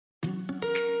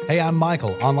Hey, I'm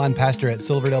Michael, online pastor at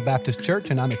Silverdale Baptist Church,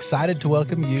 and I'm excited to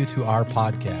welcome you to our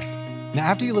podcast. Now,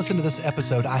 after you listen to this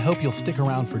episode, I hope you'll stick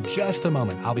around for just a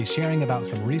moment. I'll be sharing about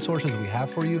some resources we have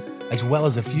for you, as well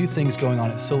as a few things going on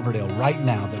at Silverdale right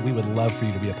now that we would love for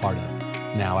you to be a part of.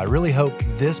 Now, I really hope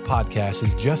this podcast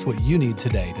is just what you need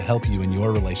today to help you in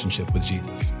your relationship with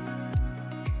Jesus.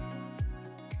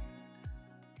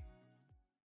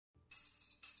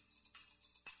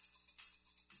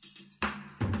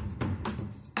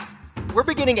 We're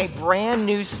beginning a brand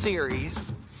new series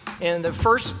in the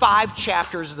first 5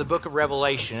 chapters of the book of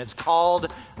Revelation. It's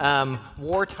called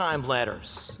Wartime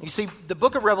Letters. You see, the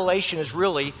book of Revelation is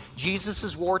really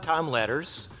Jesus' wartime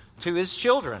letters to his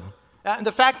children. And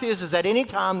the fact is that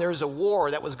anytime there was a war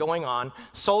that was going on,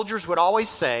 soldiers would always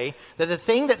say that the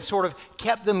thing that sort of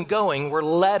kept them going were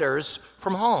letters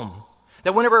from home.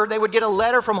 That whenever they would get a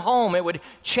letter from home, it would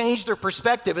change their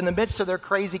perspective in the midst of their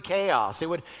crazy chaos. It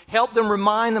would help them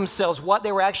remind themselves what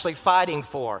they were actually fighting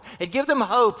for. It'd give them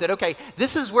hope that, okay,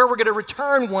 this is where we're going to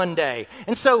return one day.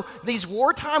 And so these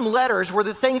wartime letters were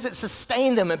the things that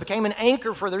sustained them and became an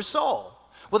anchor for their soul.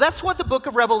 Well, that's what the book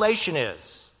of Revelation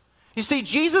is. You see,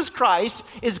 Jesus Christ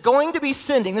is going to be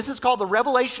sending, this is called the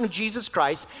revelation of Jesus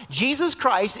Christ. Jesus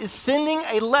Christ is sending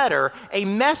a letter, a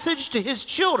message to his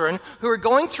children who are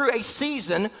going through a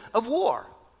season of war.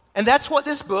 And that's what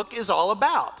this book is all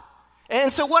about.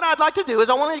 And so what I'd like to do is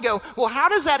I want to go, well, how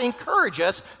does that encourage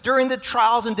us during the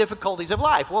trials and difficulties of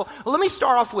life? Well, let me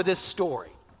start off with this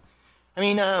story.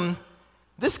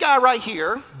 This guy right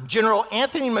here, General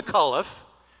Anthony McAuliffe,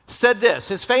 said this.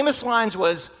 His famous lines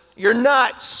was, "You're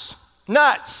nuts.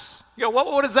 Nuts." You know,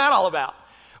 what is that all about?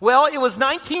 Well, it was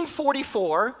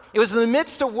 1944. It was in the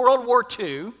midst of World War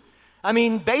II.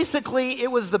 Basically, it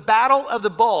was the Battle of the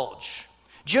Bulge.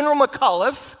 General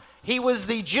McAuliffe, he was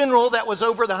the general that was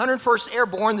over the 101st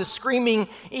Airborne, the Screaming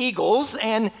Eagles,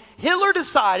 and Hitler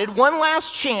decided one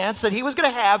last chance that he was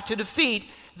going to have to defeat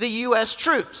the U.S.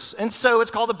 troops. And so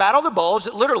it's called the Battle of the Bulge.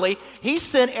 That literally, he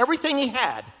sent everything he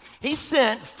had. He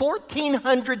sent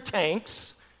 1,400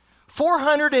 tanks,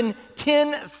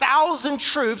 410,000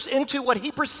 troops into what he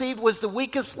perceived was the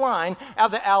weakest line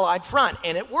of the Allied front.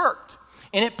 And it worked.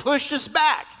 And it pushed us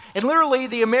back. And literally,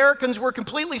 the Americans were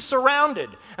completely surrounded.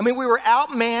 We were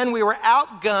outmanned. We were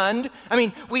outgunned.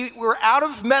 We were out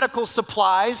of medical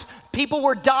supplies. People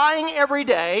were dying every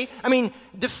day.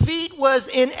 Defeat was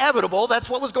inevitable. That's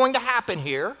what was going to happen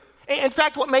here. In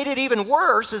fact, what made it even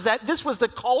worse is that this was the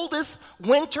coldest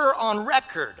winter on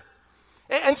record.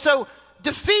 And so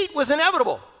defeat was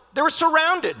inevitable. They were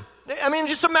surrounded.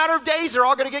 Just a matter of days, they're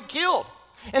all going to get killed.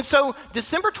 And so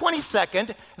December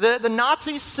 22nd, the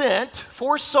Nazis sent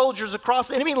 4 soldiers across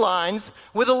enemy lines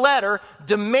with a letter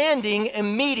demanding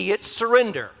immediate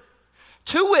surrender.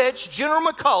 To which General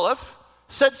McAuliffe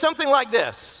said something like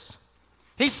this.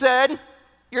 He said,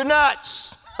 "You're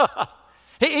nuts."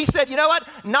 He said, "You know what?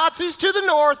 Nazis to the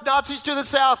north, Nazis to the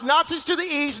south, Nazis to the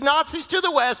east, Nazis to the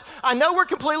west. I know we're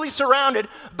completely surrounded,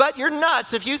 but you're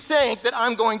nuts if you think that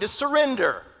I'm going to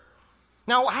surrender."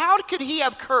 Now, how could he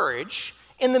have courage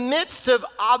in the midst of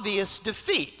obvious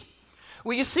defeat?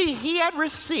 Well, you see, he had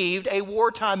received a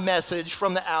wartime message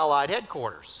from the Allied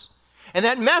headquarters. And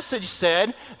that message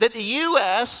said that the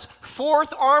U.S.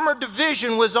 4th Armored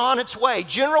Division was on its way.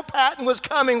 General Patton was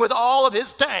coming with all of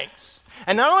his tanks.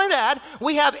 And not only that,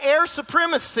 we have air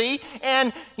supremacy,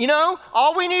 and,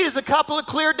 all we need is a couple of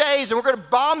clear days, and we're going to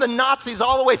bomb the Nazis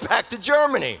all the way back to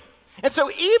Germany. And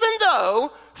so even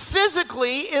though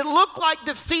physically it looked like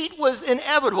defeat was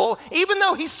inevitable, even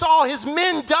though he saw his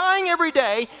men dying every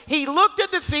day, he looked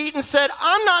at defeat and said,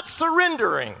 "I'm not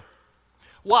surrendering."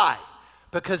 Why?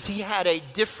 Because he had a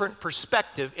different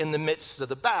perspective in the midst of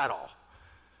the battle.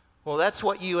 Well, that's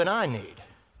what you and I need.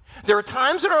 There are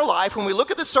times in our life when we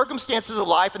look at the circumstances of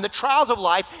life and the trials of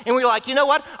life, and we're like, you know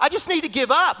what? I just need to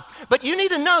give up. But you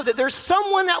need to know that there's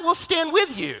someone that will stand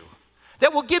with you,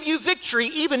 that will give you victory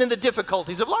even in the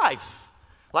difficulties of life.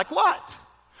 Like what?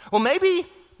 Well, maybe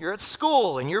you're at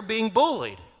school and you're being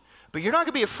bullied, but you're not going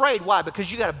to be afraid. Why? Because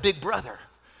you got a big brother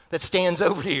that stands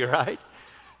over you, right?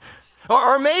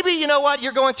 Or maybe, you know what?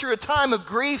 You're going through a time of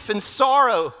grief and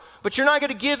sorrow, but you're not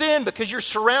going to give in because you're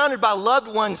surrounded by loved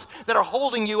ones that are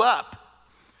holding you up.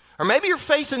 Or maybe you're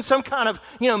facing some kind of,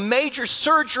 major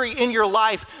surgery in your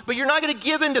life, but you're not going to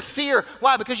give in to fear.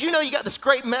 Why? Because you got this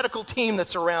great medical team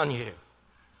that's around you.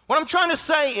 What I'm trying to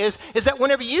say is that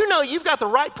whenever you know you've got the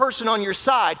right person on your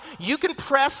side, you can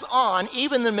press on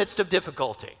even in the midst of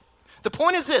difficulty. The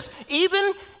point is this,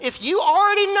 even if you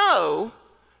already know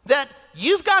that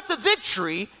you've got the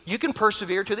victory, you can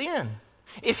persevere to the end.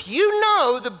 If you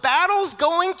know the battle's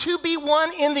going to be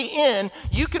won in the end,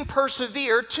 you can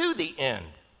persevere to the end.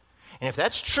 And if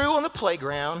that's true on the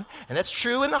playground, and that's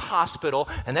true in the hospital,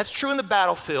 and that's true in the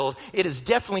battlefield, it is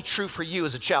definitely true for you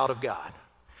as a child of God.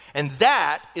 And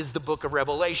that is the book of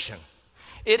Revelation.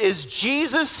 It is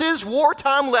Jesus'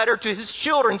 wartime letter to his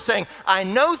children saying, I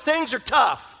know things are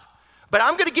tough, but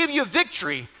I'm going to give you a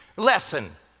victory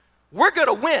lesson. We're going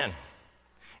to win.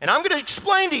 And I'm going to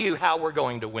explain to you how we're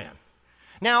going to win.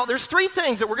 Now, there's three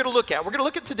things that we're going to look at. We're going to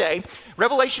look at today,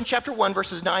 Revelation chapter 1,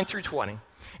 verses 9 through 20.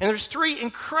 And there's three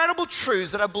incredible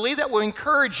truths that I believe that will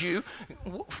encourage you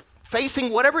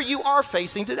facing whatever you are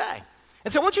facing today.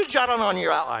 And so I want you to jot on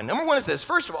your outline. Number one is this.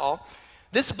 First of all,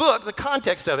 this book, the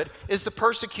context of it, is the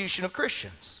persecution of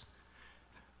Christians.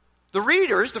 The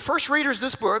first readers of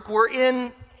this book were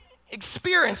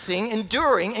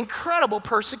enduring incredible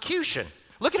persecution.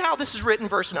 Look at how this is written,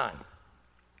 verse 9.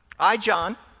 I,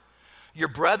 John, your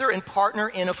brother and partner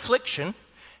in affliction,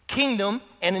 kingdom,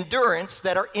 and endurance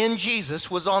that are in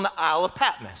Jesus, was on the Isle of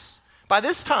Patmos. By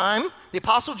this time, the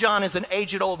Apostle John is an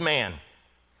aged old man.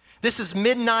 This is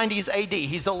mid-90s AD.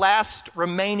 He's the last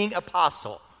remaining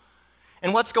apostle.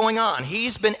 And what's going on?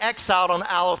 He's been exiled on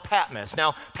the Isle of Patmos.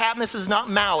 Now, Patmos is not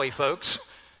Maui, folks.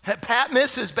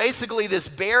 Patmos is basically this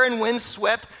barren,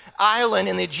 windswept island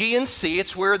in the Aegean Sea.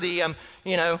 It's where the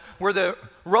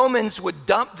Romans would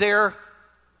dump their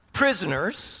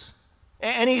prisoners.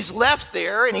 And he's left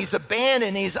there, and he's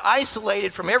abandoned, he's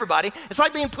isolated from everybody. It's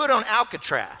like being put on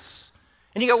Alcatraz.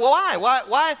 And you go, well,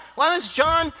 why? Why was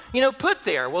John, put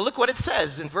there? Well, look what it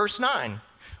says in verse 9.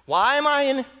 Why am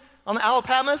I on the Isle of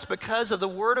Patmos? Because of the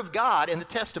word of God and the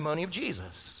testimony of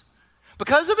Jesus.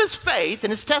 Because of his faith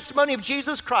and his testimony of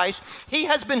Jesus Christ, he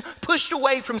has been pushed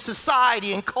away from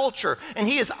society and culture, and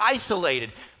he is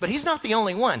isolated. But he's not the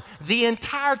only one. The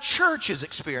entire church is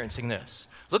experiencing this.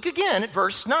 Look again at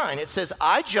verse 9. It says,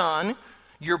 I, John,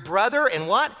 your brother and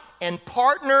what? And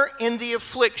partner in the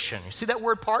affliction. You see that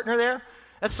word partner there?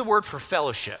 That's the word for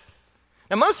fellowship.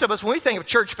 Now, most of us, when we think of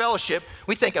church fellowship,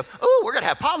 we think of, we're going to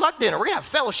have potluck dinner. We're going to have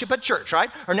fellowship at church, right?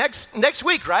 Or next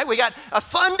week, right? We got a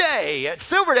fun day at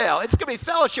Silverdale. It's going to be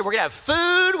fellowship. We're going to have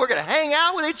food. We're going to hang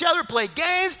out with each other, play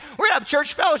games. We're going to have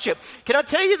church fellowship. Can I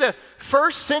tell you, the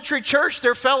first century church,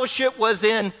 their fellowship was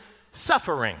in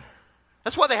suffering.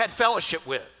 That's what they had fellowship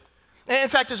with. And in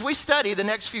fact, as we study the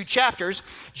next few chapters,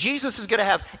 Jesus is going to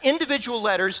have individual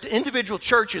letters to individual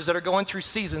churches that are going through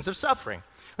seasons of suffering.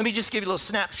 Let me just give you a little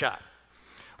snapshot.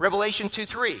 Revelation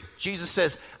 2:3, Jesus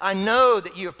says, I know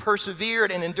that you have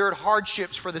persevered and endured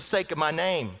hardships for the sake of my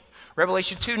name.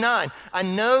 Revelation 2:9, I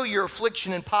know your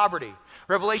affliction and poverty.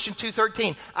 Revelation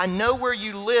 2:13, I know where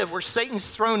you live, where Satan's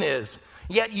throne is.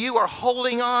 Yet you are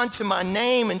holding on to my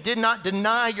name and did not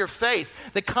deny your faith.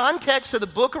 The context of the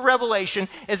book of Revelation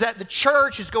is that the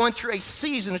church is going through a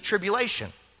season of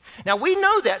tribulation. Now, we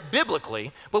know that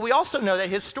biblically, but we also know that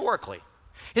historically.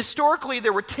 Historically,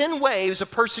 there were 10 waves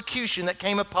of persecution that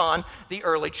came upon the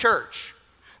early church.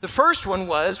 The first one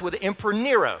was with Emperor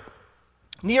Nero.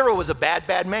 Nero was a bad,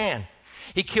 bad man.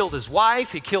 He killed his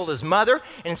wife, he killed his mother,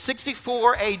 and in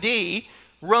 64 AD,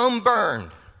 Rome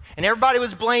burned. And everybody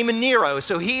was blaming Nero,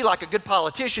 so he, like a good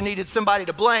politician, needed somebody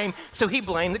to blame, so he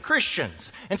blamed the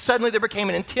Christians. And suddenly there became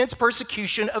an intense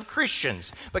persecution of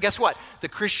Christians. But guess what? The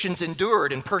Christians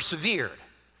endured and persevered.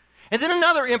 And then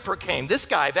another emperor came, this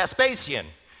guy, Vespasian.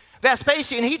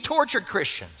 Vespasian, he tortured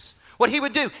Christians. What he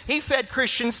would do, he fed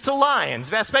Christians to lions.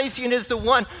 Vespasian is the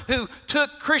one who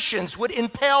took Christians, would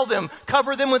impale them,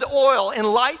 cover them with oil, and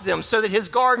light them so that his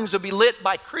gardens would be lit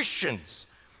by Christians.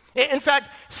 In fact,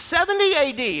 70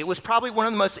 AD was probably one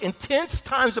of the most intense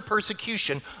times of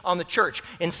persecution on the church.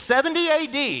 In 70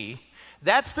 AD,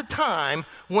 that's the time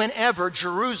whenever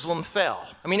Jerusalem fell.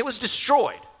 I mean, it was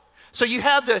destroyed. So you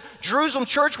have the Jerusalem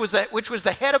church, which was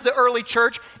the head of the early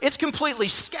church. It's completely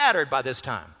scattered by this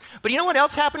time. But you know what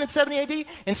else happened in 70 AD?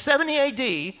 In 70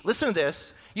 AD, listen to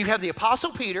this, you have the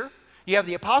Apostle Peter, you have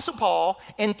the Apostle Paul,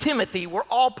 and Timothy were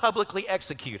all publicly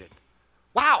executed.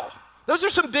 Wow. Those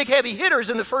are some big heavy hitters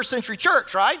in the first century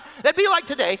church, right? That'd be like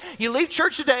today. You leave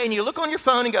church today and you look on your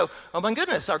phone and go, oh my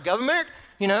goodness, our government,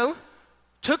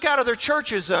 took out of their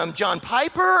churches John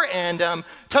Piper and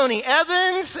Tony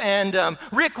Evans and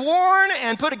Rick Warren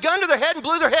and put a gun to their head and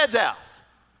blew their heads out.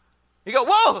 You go,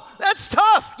 whoa, that's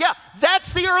tough. Yeah,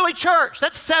 that's the early church.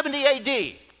 That's 70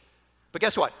 AD. But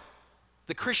guess what?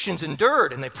 The Christians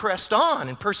endured and they pressed on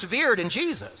and persevered in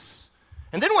Jesus.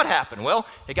 And then what happened? Well,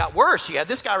 it got worse. You had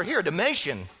this guy right here,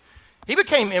 Domitian. He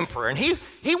became emperor, and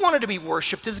he wanted to be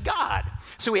worshiped as God.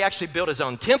 So he actually built his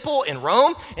own temple in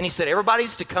Rome, and he said,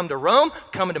 everybody's to come to Rome,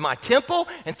 come into my temple,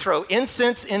 and throw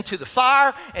incense into the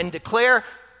fire and declare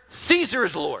Caesar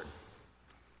is Lord.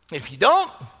 If you don't,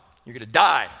 you're going to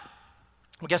die.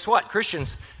 Well, guess what?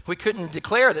 Christians, we couldn't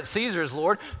declare that Caesar is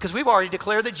Lord because we've already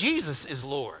declared that Jesus is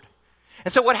Lord.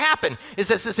 And so what happened is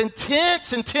that this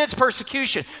intense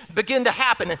persecution began to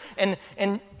happen,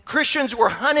 and Christians were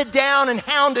hunted down and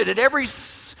hounded at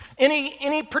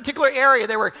any particular area.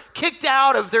 They were kicked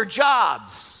out of their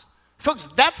jobs. Folks,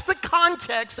 that's the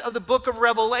context of the book of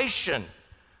Revelation.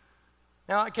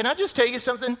 Now, can I just tell you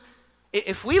something?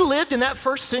 If we lived in that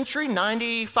first century,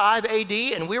 95 AD,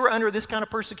 and we were under this kind of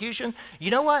persecution,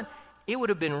 you know what? It would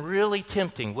have been really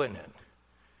tempting, wouldn't it?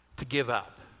 To give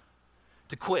up,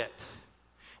 to quit,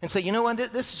 and say, you know what,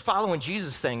 this is following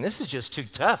Jesus thing. This is just too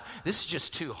tough. This is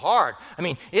just too hard. I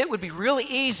mean, it would be really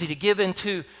easy to give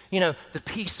into, the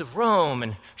peace of Rome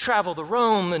and travel the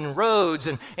Roman roads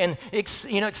and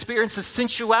experience the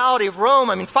sensuality of Rome.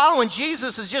 I mean, following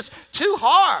Jesus is just too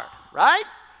hard, right?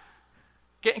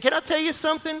 Can I tell you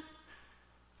something?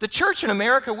 The church in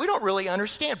America, we don't really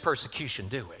understand persecution,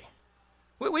 do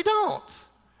we? We don't.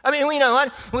 I mean,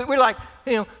 we're like,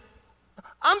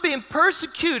 I'm being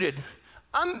persecuted.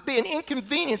 I'm being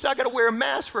inconvenienced. I got to wear a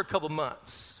mask for a couple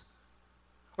months.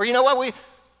 Or you know what?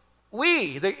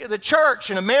 The church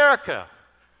in America,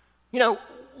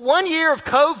 1 year of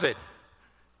COVID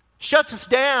shuts us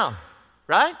down,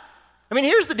 right? I mean,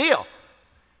 here's the deal.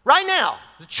 Right now,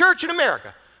 the church in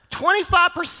America,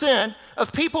 25%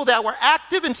 of people that were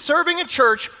active in serving in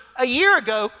church a year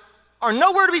ago are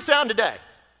nowhere to be found today.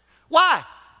 Why?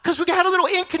 Because we got a little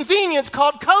inconvenience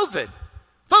called COVID.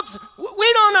 Folks,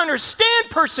 we don't understand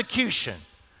persecution.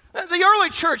 The early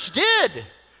church did.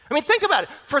 I mean, think about it.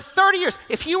 For 30 years,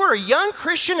 if you were a young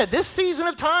Christian at this season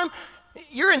of time,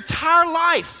 your entire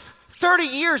life, 30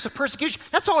 years of persecution,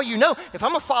 that's all you know. If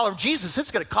I'm a follower of Jesus,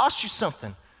 it's going to cost you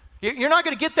something. You're not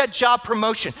going to get that job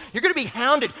promotion. You're going to be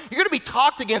hounded. You're going to be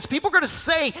talked against. People are going to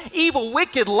say evil,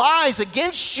 wicked lies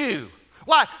against you.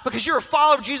 Why? Because you're a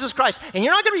follower of Jesus Christ, and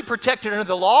you're not going to be protected under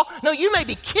the law. No, you may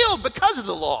be killed because of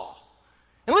the law.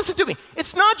 And listen to me,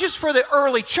 it's not just for the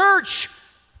early church.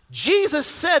 Jesus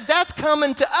said that's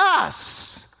coming to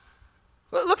us.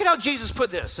 Look at how Jesus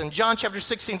put this in John chapter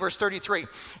 16, verse 33.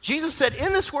 Jesus said,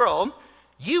 in this world,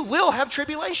 you will have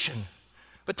tribulation,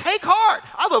 but take heart,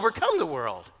 I've overcome the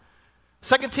world.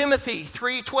 2 Timothy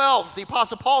 3:12, the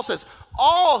Apostle Paul says,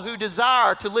 all who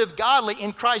desire to live godly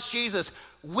in Christ Jesus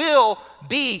will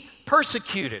be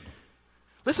persecuted.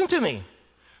 Listen to me.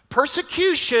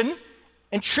 Persecution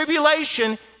and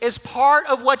tribulation is part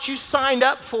of what you signed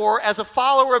up for as a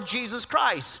follower of Jesus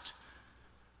Christ.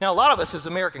 Now, a lot of us as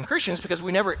American Christians, because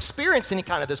we never experienced any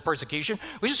kind of this persecution,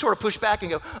 we just sort of push back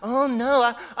and go, oh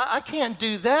no, I can't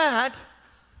do that.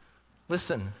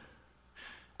 Listen,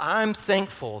 I'm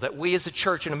thankful that we as a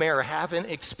church in America haven't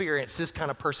experienced this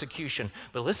kind of persecution.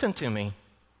 But listen to me,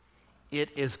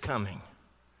 it is coming.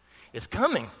 It's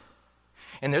coming.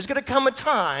 And there's going to come a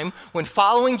time when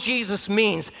following Jesus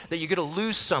means that you're going to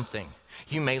lose something.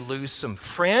 You may lose some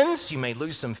friends. You may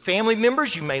lose some family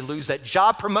members. You may lose that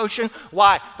job promotion.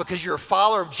 Why? Because you're a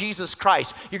follower of Jesus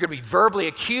Christ. You're going to be verbally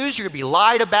accused. You're going to be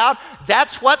lied about.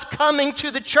 That's what's coming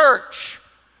to the church.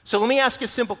 So let me ask you a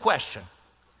simple question.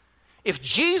 If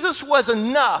Jesus was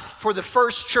enough for the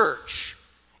first church,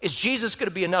 is Jesus going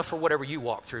to be enough for whatever you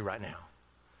walk through right now?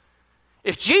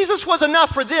 If Jesus was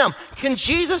enough for them, can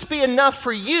Jesus be enough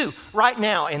for you right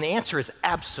now? And the answer is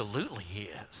absolutely he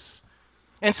is.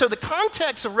 And so the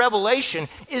context of Revelation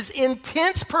is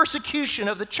intense persecution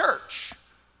of the church.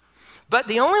 But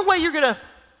the only way you're going to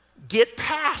get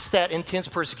past that intense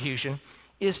persecution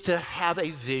is to have a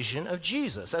vision of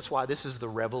Jesus. That's why this is the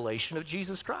revelation of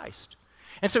Jesus Christ.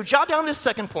 And so jot down this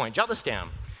second point. Jot this down.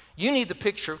 You need the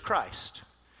picture of Christ.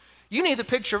 You need the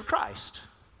picture of Christ.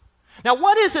 Now,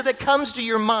 what is it that comes to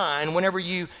your mind whenever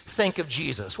you think of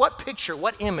Jesus? What picture,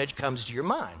 what image comes to your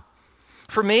mind?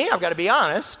 For me, I've got to be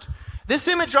honest, this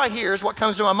image right here is what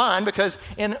comes to my mind because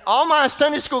in all my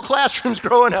Sunday school classrooms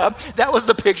growing up, that was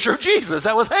the picture of Jesus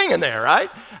that was hanging there, right?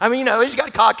 I mean, he's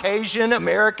got Caucasian,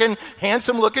 American,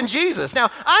 handsome-looking Jesus. Now,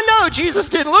 I know Jesus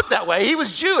didn't look that way. He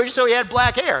was Jewish, so he had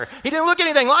black hair. He didn't look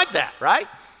anything like that, right?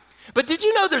 But did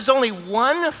you know there's only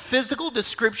one physical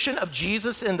description of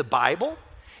Jesus in the Bible?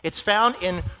 It's found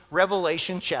in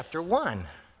Revelation chapter 1.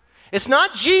 It's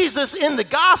not Jesus in the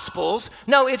Gospels.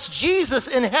 No, it's Jesus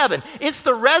in heaven. It's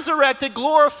the resurrected,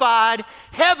 glorified,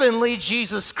 heavenly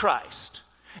Jesus Christ.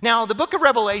 Now, the book of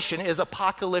Revelation is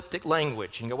apocalyptic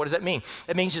language. You go, what does that mean?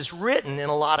 It means it's written in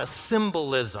a lot of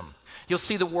symbolism. you'll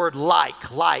see the word like.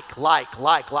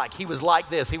 He was like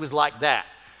this, he was like that.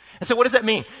 And so what does that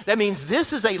mean? That means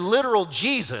this is a literal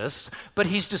Jesus, but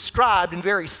he's described in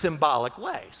very symbolic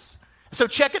ways. So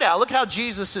check it out. Look how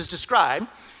Jesus is described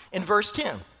in verse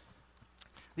 10.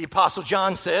 The Apostle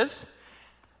John says,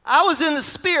 I was in the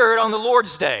Spirit on the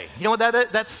Lord's day. You know what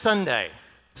that's Sunday.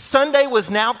 Sunday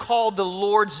was now called the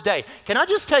Lord's day. Can I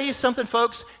just tell you something,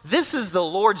 folks? This is the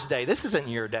Lord's day. This isn't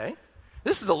your day.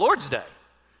 This is the Lord's day.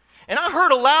 And I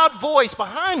heard a loud voice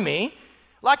behind me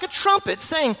like a trumpet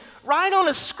saying, write on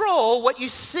a scroll what you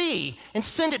see and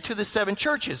send it to the 7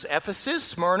 churches, Ephesus,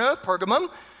 Smyrna, Pergamum,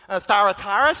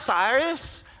 Thyatira,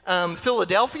 Sardis,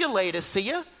 Philadelphia,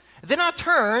 Laodicea. Then I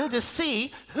turned to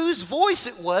see whose voice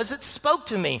it was that spoke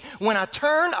to me. When I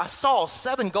turned, I saw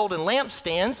 7 golden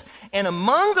lampstands, and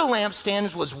among the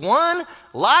lampstands was one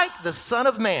like the Son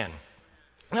of Man.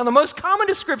 Now, the most common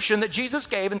description that Jesus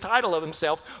gave and title of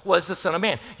himself was the Son of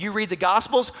Man. You read the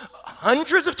Gospels,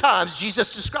 hundreds of times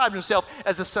Jesus described himself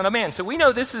as the Son of Man. So we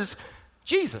know this is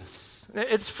Jesus.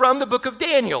 It's from the book of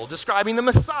Daniel, describing the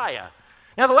Messiah.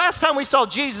 Now, the last time we saw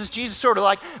Jesus sort of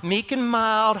like meek and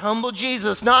mild, humble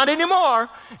Jesus. Not anymore.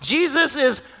 Jesus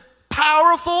is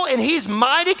powerful and he's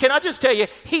mighty. Can I just tell you,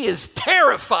 he is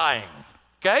terrifying,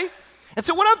 okay? And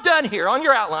so what I've done here on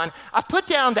your outline, I've put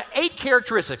down the 8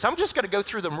 characteristics. I'm just going to go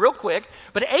through them real quick,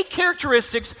 but 8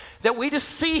 characteristics that we just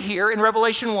see here in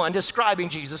Revelation 1 describing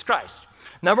Jesus Christ.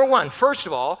 Number 1, first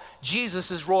of all,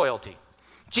 Jesus is royalty.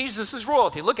 Jesus is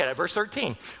royalty. Look at it, verse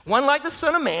 13. One like the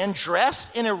Son of Man,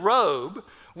 dressed in a robe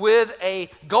with a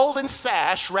golden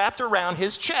sash wrapped around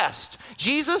his chest.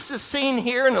 Jesus is seen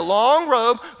here in a long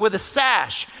robe with a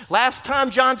sash. Last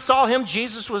time John saw him,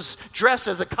 Jesus was dressed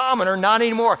as a commoner, not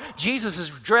anymore. Jesus is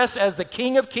dressed as the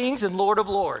King of Kings and Lord of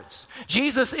Lords.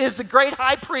 Jesus is the great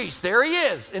high priest. There he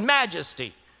is in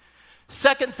majesty.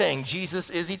 Second thing, Jesus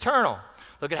is eternal.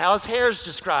 Look at how his hair is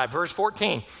described, verse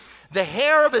 14. The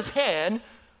hair of his head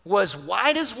was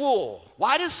white as wool,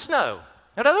 white as snow.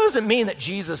 Now, that doesn't mean that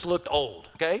Jesus looked old,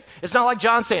 okay? It's not like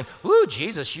John saying, ooh,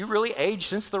 Jesus, you really aged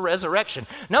since the resurrection.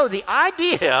 No, the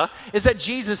idea is that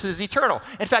Jesus is eternal.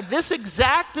 In fact, this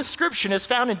exact description is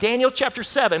found in Daniel chapter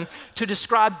 7 to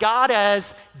describe God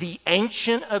as the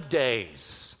Ancient of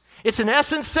Days. It's in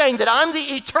essence saying that I'm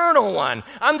the eternal one.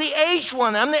 I'm the aged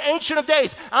one. I'm the Ancient of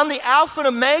Days. I'm the Alpha and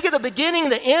Omega, the beginning,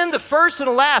 the end, the first and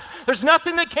the last. There's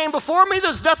nothing that came before me.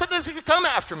 There's nothing that could come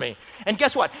after me. And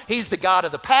guess what? He's the God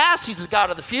of the past. He's the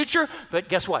God of the future. But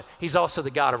guess what? He's also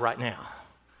the God of right now.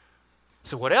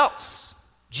 So what else?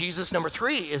 Jesus, number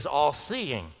 3, is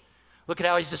all-seeing. Look at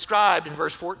how he's described in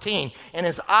verse 14. And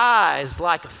his eyes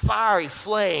like a fiery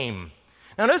flame.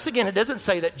 Now notice again, it doesn't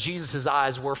say that Jesus'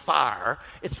 eyes were fire.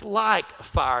 It's like a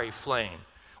fiery flame.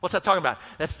 What's that talking about?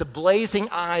 That's the blazing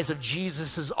eyes of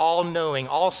Jesus' all-knowing,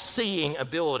 all-seeing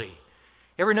ability.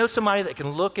 Ever know somebody that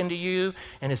can look into you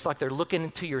and it's like they're looking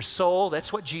into your soul?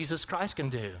 That's what Jesus Christ can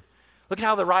do. Look at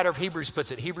how the writer of Hebrews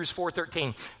puts it, Hebrews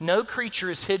 4:13. No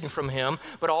creature is hidden from him,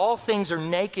 but all things are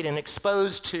naked and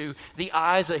exposed to the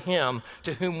eyes of him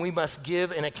to whom we must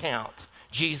give an account.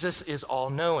 Jesus is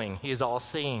all-knowing. He is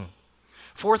all-seeing.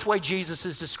 Fourth way Jesus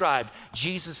is described,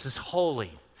 Jesus is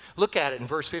holy. Look at it in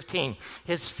verse 15.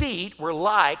 His feet were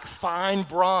like fine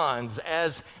bronze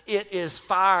as it is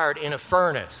fired in a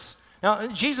furnace. Now,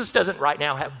 Jesus doesn't right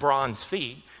now have bronze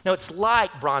feet. No, it's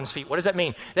like bronze feet. What does that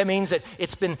mean? That means that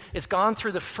it's gone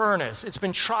through the furnace. It's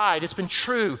been tried. It's been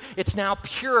true. It's now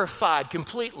purified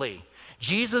completely.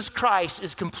 Jesus Christ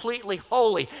is completely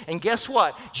holy. And guess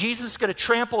what? Jesus is going to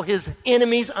trample his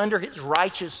enemies under his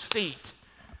righteous feet.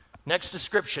 Next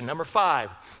description, number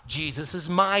 5, Jesus is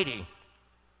mighty.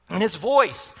 And his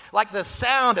voice, like the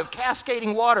sound of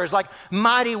cascading waters, like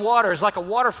mighty waters, like a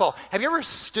waterfall. Have you ever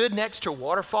stood next to a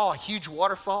waterfall, a huge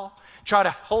waterfall? Try to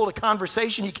hold a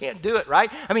conversation, you can't do it,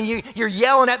 right? I mean, you're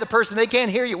yelling at the person, they can't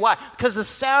hear you. Why? Because the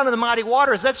sound of the mighty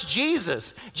waters, that's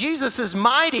Jesus. Jesus is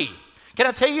mighty. Can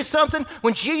I tell you something?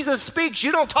 When Jesus speaks,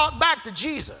 you don't talk back to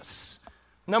Jesus.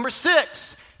 Number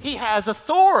 6, he has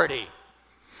authority.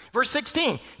 Verse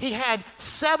 16, he had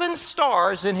 7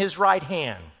 stars in his right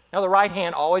hand. Now, the right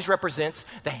hand always represents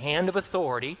the hand of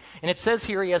authority, and it says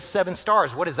here he has 7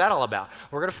 stars. What is that all about?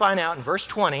 We're going to find out in verse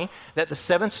 20 that the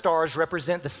 7 stars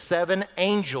represent the 7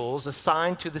 angels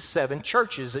assigned to the 7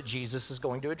 churches that Jesus is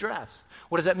going to address.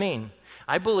 What does that mean?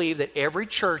 I believe that every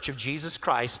church of Jesus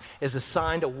Christ is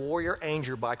assigned a warrior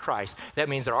angel by Christ. That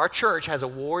means that our church has a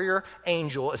warrior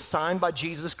angel assigned by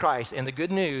Jesus Christ, and the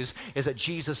good news is that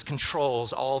Jesus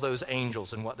controls all those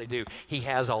angels and what they do. He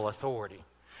has all authority.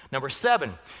 Number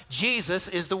 7, Jesus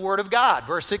is the Word of God.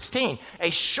 Verse 16, a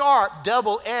sharp,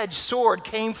 double-edged sword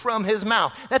came from his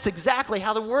mouth. That's exactly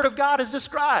how the Word of God is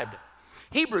described.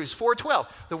 Hebrews 4:12,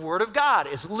 the Word of God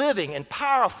is living and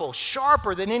powerful,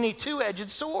 sharper than any two-edged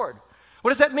sword.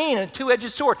 What does that mean, a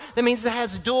two-edged sword? That means it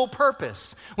has dual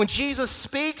purpose. When Jesus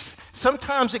speaks,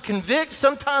 sometimes it convicts,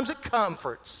 sometimes it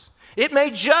comforts. It may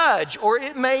judge or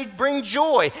it may bring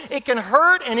joy. It can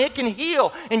hurt and it can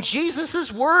heal. And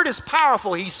Jesus' word is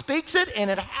powerful. He speaks it and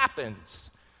it happens.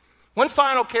 One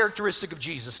final characteristic of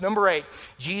Jesus, number 8,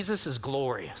 Jesus is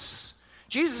glorious.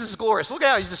 Jesus is glorious. Look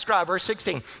at how he's described, verse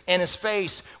 16. And his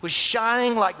face was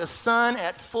shining like the sun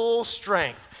at full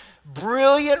strength.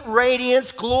 Brilliant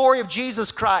radiance, glory of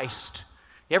Jesus Christ.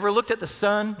 You ever looked at the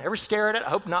sun? Ever stare at it? I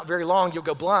hope not very long, you'll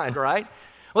go blind, right?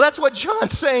 Well, that's what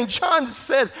John's saying. John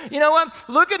says, you know what?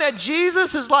 Looking at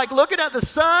Jesus is like looking at the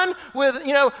sun with,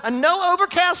 a no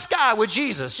overcast sky with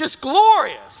Jesus. Just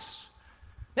glorious.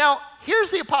 Now, here's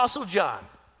the Apostle John.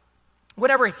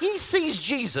 Whenever he sees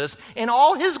Jesus in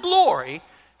all his glory,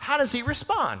 how does he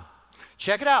respond?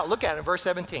 Check it out. Look at it in verse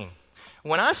 17.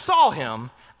 When I saw him,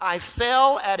 I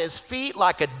fell at his feet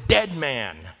like a dead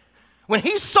man. When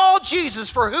he saw Jesus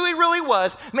for who he really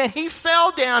was, man, he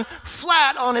fell down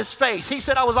flat on his face. He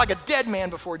said, I was like a dead man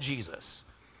before Jesus.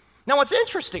 Now, what's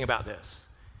interesting about this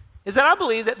is that I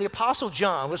believe that the Apostle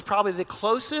John was probably the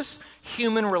closest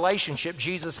human relationship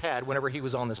Jesus had whenever he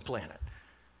was on this planet.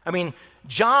 I mean,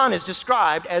 John is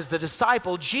described as the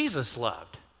disciple Jesus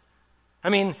loved. I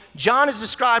mean, John is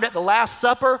described at the Last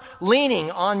Supper leaning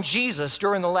on Jesus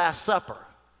during the Last Supper.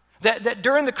 That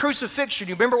during the crucifixion,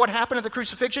 you remember what happened at the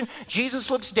crucifixion?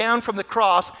 Jesus looks down from the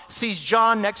cross, sees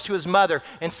John next to his mother,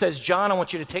 and says, John, I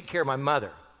want you to take care of my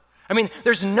mother. I mean,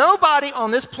 there's nobody on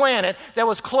this planet that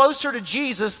was closer to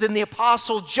Jesus than the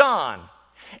Apostle John.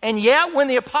 And yet, when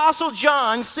the Apostle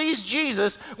John sees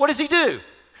Jesus, what does he do?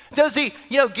 Does he,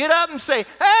 get up and say,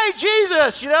 hey,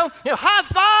 Jesus, high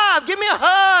five, give me a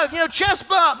hug, chest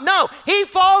bump? No, he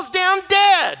falls down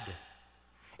dead.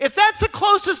 If that's the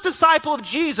closest disciple of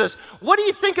Jesus, what do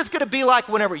you think it's going to be like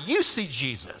whenever you see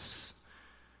Jesus?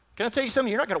 Can I tell you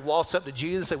something? You're not going to waltz up to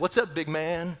Jesus and say, what's up, big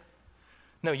man?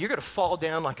 No, you're going to fall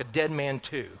down like a dead man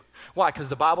too. Why? Because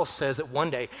the Bible says that one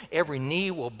day every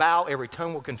knee will bow, every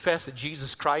tongue will confess that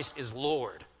Jesus Christ is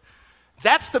Lord.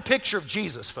 That's the picture of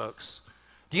Jesus, folks.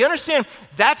 Do you understand?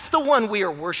 That's the one we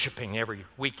are worshiping every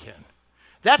weekend.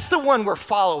 That's the one we're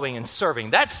following and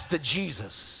serving. That's the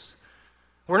Jesus.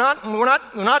 We're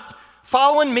not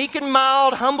following meek and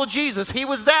mild, humble Jesus. He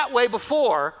was that way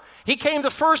before. He came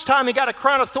the first time, he got a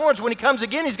crown of thorns. When he comes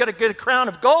again, he's going to get a crown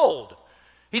of gold.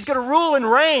 He's going to rule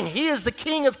and reign. He is the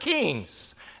King of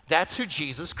Kings. That's who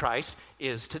Jesus Christ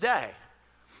is today.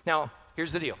 Now,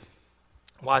 here's the deal.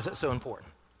 Why is that so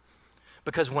important?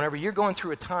 Because whenever you're going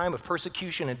through a time of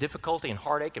persecution and difficulty and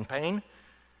heartache and pain,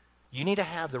 you need to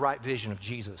have the right vision of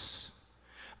Jesus.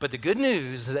 But the good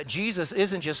news is that Jesus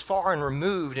isn't just far and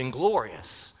removed and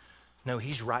glorious. No,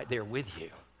 he's right there with you.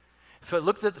 So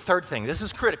look at the third thing. This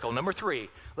is critical. Number 3,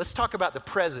 let's talk about the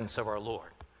presence of our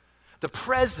Lord. The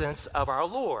presence of our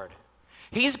Lord.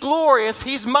 He's glorious,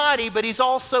 he's mighty, but he's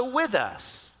also with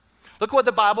us. Look what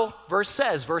the Bible verse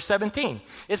says, verse 17.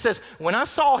 It says, when I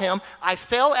saw him, I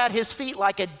fell at his feet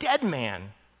like a dead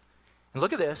man. And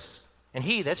look at this. And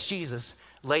he, that's Jesus,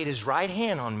 laid his right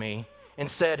hand on me and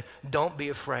said, don't be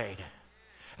afraid.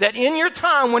 That in your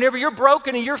time, whenever you're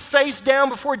broken and you're face down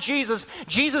before Jesus,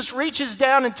 Jesus reaches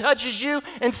down and touches you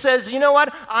and says, you know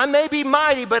what? I may be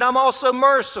mighty, but I'm also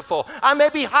merciful. I may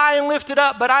be high and lifted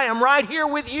up, but I am right here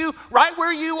with you, right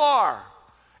where you are.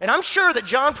 And I'm sure that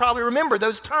John probably remembered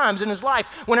those times in his life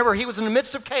whenever he was in the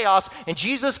midst of chaos and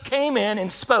Jesus came in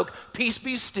and spoke, peace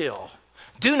be still.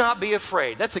 Do not be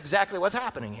afraid. That's exactly what's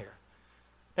happening here.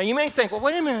 Now you may think, well,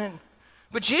 wait a minute.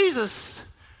 But Jesus,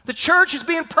 the church is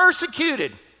being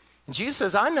persecuted. And Jesus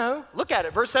says, I know. Look at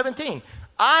it, verse 17.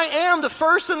 I am the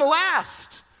first and the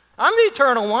last. I'm the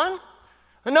eternal one.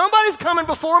 And nobody's coming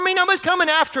before me. Nobody's coming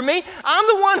after me. I'm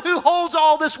the one who holds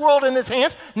all this world in his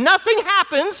hands. Nothing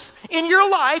happens in your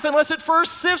life unless it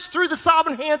first sifts through the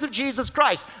sovereign hands of Jesus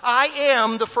Christ. I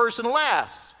am the first and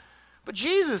last. But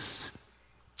Jesus,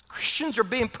 Christians are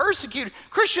being persecuted.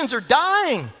 Christians are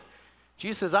dying.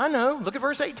 Jesus says, I know. Look at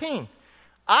verse 18.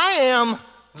 I am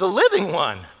the living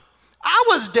one. I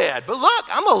was dead, but look,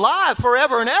 I'm alive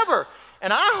forever and ever,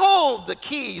 and I hold the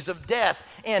keys of death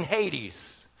and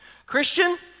Hades.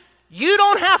 Christian, you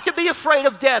don't have to be afraid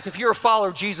of death if you're a follower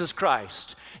of Jesus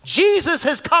Christ. Jesus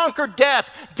has conquered death.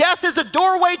 Death is a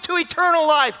doorway to eternal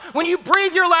life. When you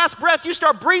breathe your last breath, you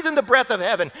start breathing the breath of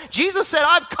heaven. Jesus said,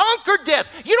 I've conquered death.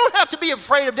 You don't have to be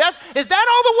afraid of death. Is that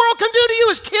all the world can do to you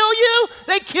is kill you?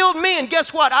 They killed me, and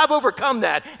guess what? I've overcome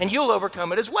that, and you'll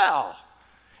overcome it as well.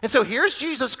 And so here's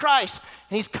Jesus Christ,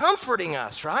 and he's comforting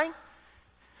us, right?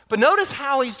 But notice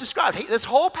how he's described. This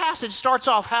whole passage starts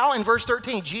off how? In verse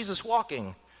 13, Jesus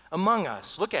walking among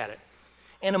us. Look at it.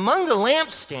 And among the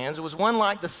lampstands was one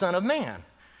like the Son of Man.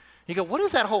 You go, what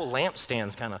is that whole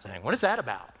lampstands kind of thing? What is that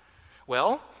about?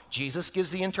 Well, Jesus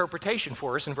gives the interpretation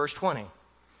for us in verse 20.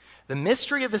 The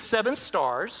mystery of the 7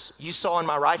 stars you saw in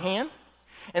my right hand,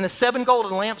 and the 7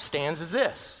 golden lampstands is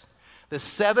this. The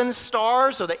 7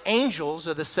 stars are the angels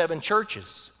of the 7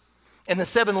 churches, and the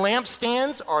 7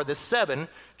 lampstands are the 7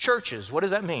 churches. What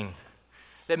does that mean?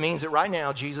 That means that right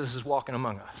now Jesus is walking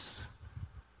among us.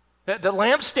 The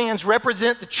lampstands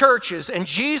represent the churches, and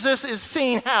Jesus is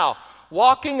seen how?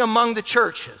 Walking among the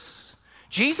churches.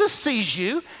 Jesus sees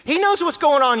you. He knows what's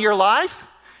going on in your life.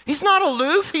 He's not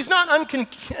aloof. He's not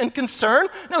unconcerned.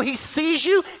 No, he sees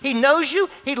you. He knows you.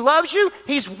 He loves you.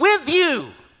 He's with you.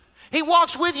 He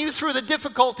walks with you through the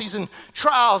difficulties and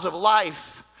trials of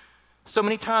life. So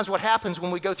many times what happens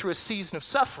when we go through a season of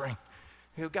suffering,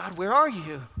 you go, God, where are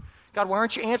you? God, why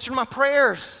aren't you answering my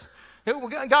prayers?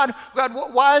 God,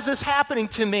 why is this happening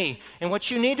to me? And what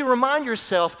you need to remind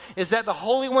yourself is that the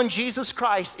Holy One, Jesus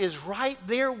Christ, is right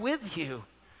there with you.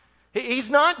 He's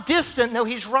not distant. No,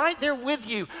 he's right there with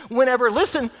you. Whenever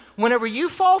you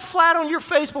fall flat on your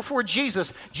face before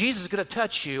Jesus, Jesus is going to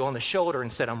touch you on the shoulder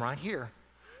and say, I'm right here.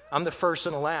 I'm the first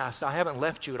and the last. I haven't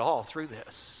left you at all through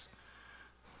this.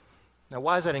 Now,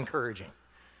 why is that encouraging?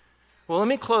 Well, let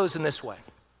me close in this way.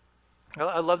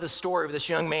 I love the story of this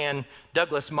young man,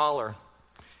 Douglas Mahler.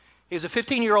 He was a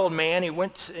 15-year-old man. He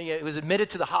was admitted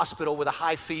to the hospital with a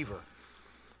high fever.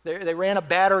 They ran a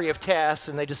battery of tests,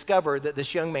 and they discovered that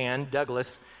this young man,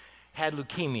 Douglas, had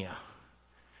leukemia.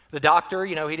 The doctor,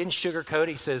 he didn't sugarcoat it.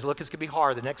 He says, look, it's going to be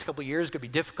hard. The next couple of years is going to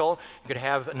be difficult. You're going to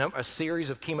have a series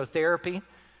of chemotherapy.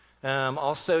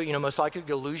 Also, most likely you're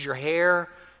going to lose your hair.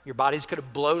 Your body's going to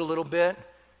bloat a little bit.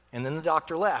 And then the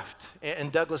doctor left,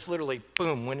 and Douglas literally,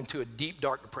 boom, went into a deep,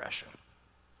 dark depression.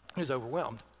 He was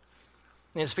overwhelmed.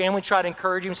 And his family tried to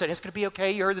encourage him, said, it's going to be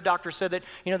okay. You heard the doctor said that,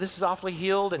 this is awfully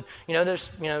healed, and,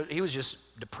 he was just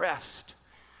depressed.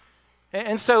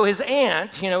 And so his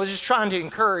aunt, was just trying to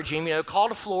encourage him,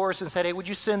 called a florist and said, hey, would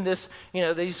you send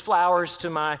these flowers to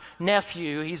my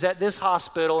nephew? He's at this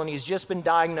hospital, and he's just been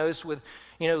diagnosed with,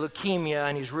 leukemia,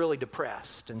 and he's really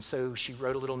depressed. And so she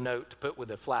wrote a little note to put with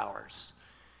the flowers.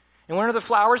 And when the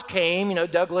flowers came,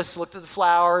 Douglas looked at the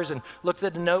flowers and looked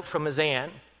at the note from his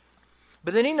aunt.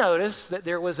 But then he noticed that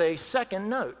there was a second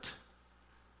note.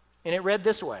 And it read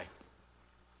this way.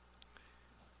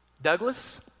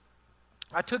 Douglas,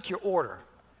 I took your order.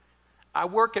 I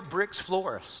work at Brick's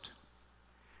Florist.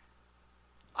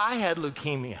 I had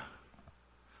leukemia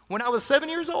when I was 7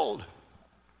 years old.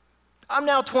 I'm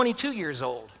now 22 years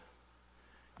old.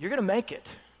 You're going to make it.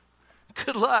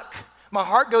 Good luck. My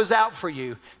heart goes out for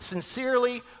you.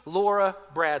 Sincerely, Laura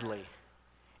Bradley.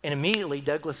 And immediately,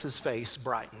 Douglas's face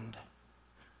brightened.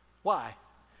 Why?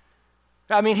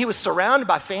 He was surrounded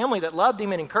by family that loved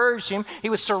him and encouraged him. He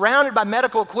was surrounded by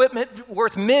medical equipment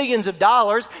worth millions of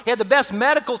dollars. He had the best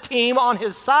medical team on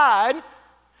his side.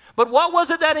 But what was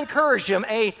it that encouraged him?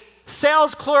 A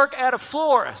sales clerk at a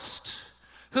florist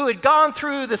who had gone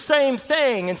through the same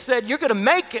thing and said, you're going to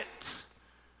make it.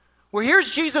 Well,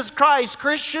 here's Jesus Christ,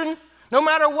 Christian. No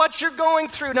matter what you're going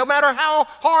through, no matter how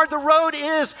hard the road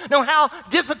is, no matter how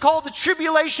difficult the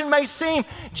tribulation may seem,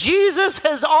 Jesus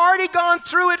has already gone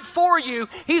through it for you.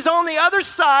 He's on the other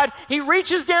side. He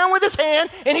reaches down with his hand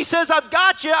and he says, I've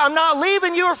got you. I'm not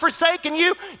leaving you or forsaking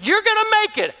you. You're going to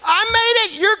make it. I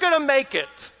made it. You're going to make it.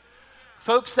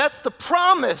 Folks, that's the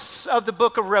promise of the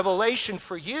book of Revelation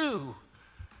for you.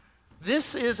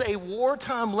 This is a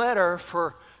wartime letter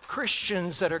for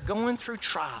Christians that are going through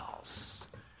trials.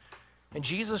 And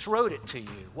Jesus wrote it to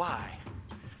you. Why?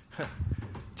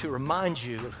 To remind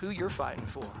you of who you're fighting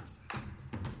for.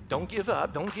 Don't give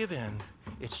up. Don't give in.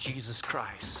 It's Jesus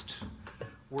Christ.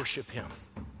 Worship him.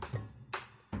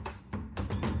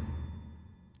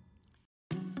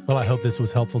 Well, I hope this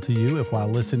was helpful to you. If while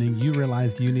listening, you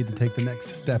realized you need to take the next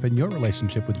step in your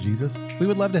relationship with Jesus, we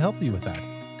would love to help you with that.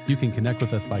 You can connect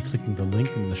with us by clicking the link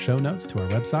in the show notes to our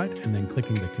website and then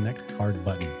clicking the Connect Card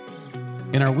button.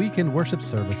 In our weekend worship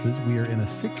services, we are in a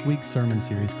 6-week sermon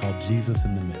series called Jesus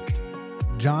in the Midst.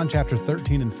 John chapter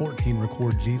 13 and 14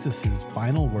 record Jesus'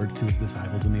 final words to his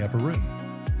disciples in the upper room.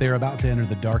 They're about to enter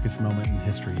the darkest moment in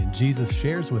history, and Jesus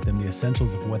shares with them the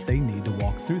essentials of what they need to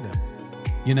walk through them.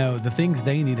 You know, the things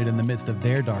they needed in the midst of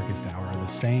their darkest hour are the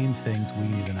same things we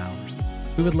need in ours.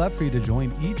 We would love for you to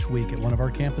join each week at one of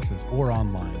our campuses or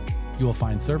online. You will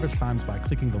find service times by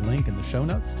clicking the link in the show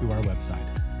notes to our website.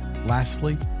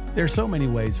 Lastly, there are so many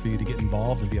ways for you to get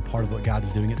involved and be a part of what God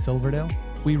is doing at Silverdale.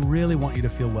 We really want you to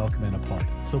feel welcome and a part,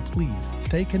 so please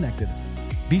stay connected.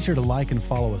 Be sure to like and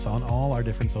follow us on all our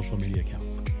different social media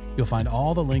accounts. You'll find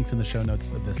all the links in the show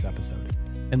notes of this episode.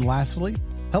 And lastly,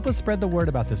 help us spread the word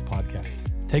about this podcast.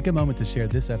 Take a moment to share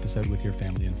this episode with your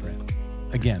family and friends.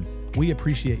 Again, we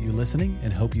appreciate you listening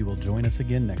and hope you will join us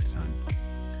again next time.